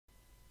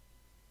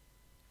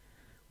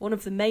One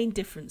of the main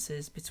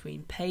differences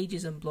between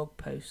pages and blog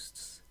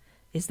posts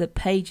is that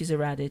pages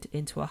are added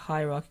into a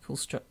hierarchical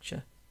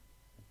structure.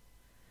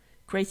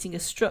 Creating a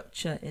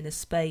structure in a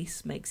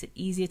space makes it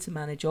easier to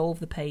manage all of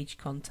the page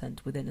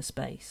content within a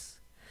space.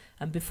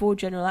 And before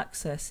general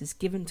access is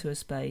given to a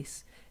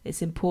space,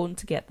 it's important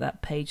to get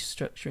that page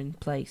structure in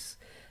place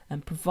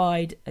and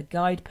provide a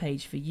guide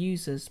page for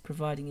users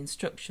providing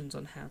instructions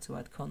on how to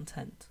add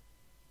content.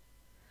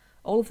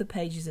 All of the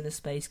pages in a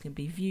space can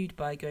be viewed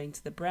by going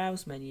to the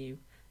Browse menu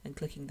and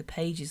clicking the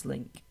Pages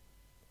link.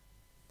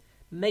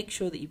 Make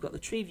sure that you've got the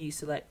tree view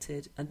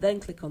selected and then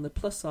click on the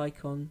plus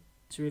icon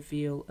to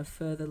reveal a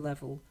further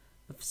level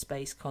of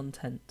space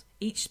content.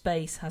 Each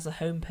space has a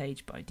home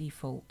page by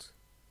default.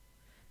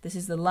 This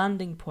is the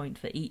landing point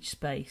for each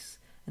space,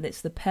 and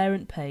it's the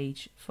parent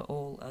page for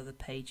all other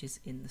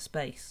pages in the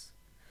space.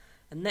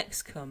 And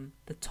next come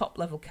the top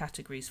level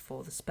categories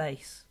for the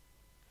space.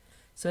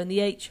 So in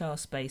the HR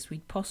space,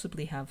 we'd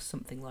possibly have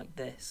something like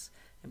this: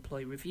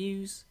 employee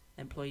reviews,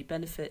 employee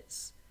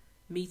benefits,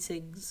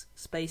 meetings,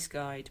 space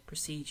guide,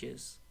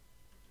 procedures.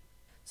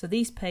 So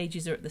these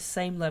pages are at the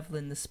same level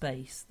in the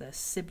space, they're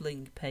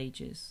sibling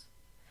pages.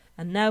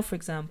 And now, for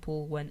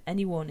example, when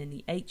anyone in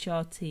the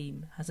HR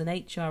team has an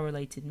HR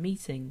related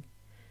meeting,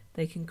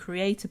 they can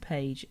create a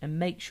page and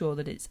make sure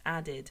that it's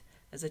added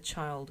as a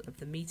child of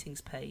the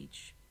meetings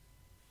page.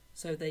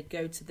 So they'd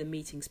go to the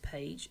meetings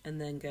page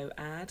and then go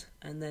add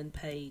and then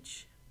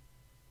page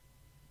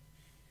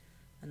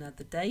and add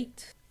the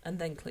date and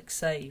then click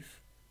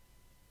save.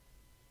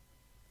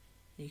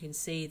 You can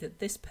see that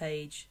this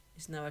page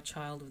is now a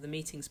child of the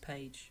meetings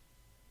page.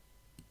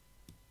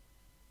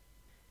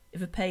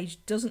 If a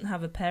page doesn't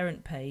have a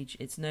parent page,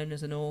 it's known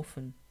as an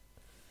orphan.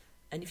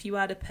 And if you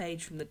add a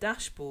page from the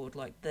dashboard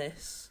like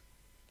this,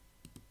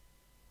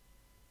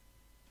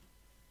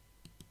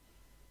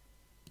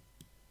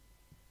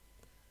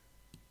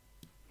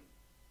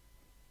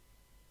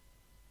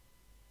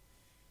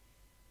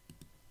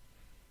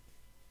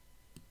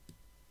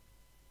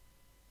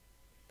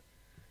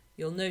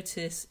 you'll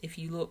notice if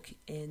you look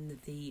in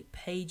the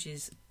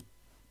Pages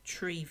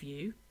tree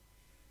view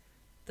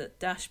that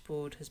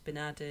dashboard has been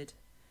added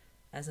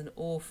as an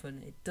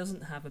orphan. It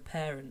doesn't have a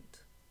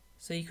parent.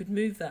 So you could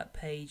move that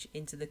page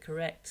into the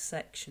correct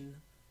section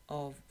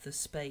of the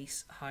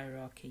space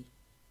hierarchy.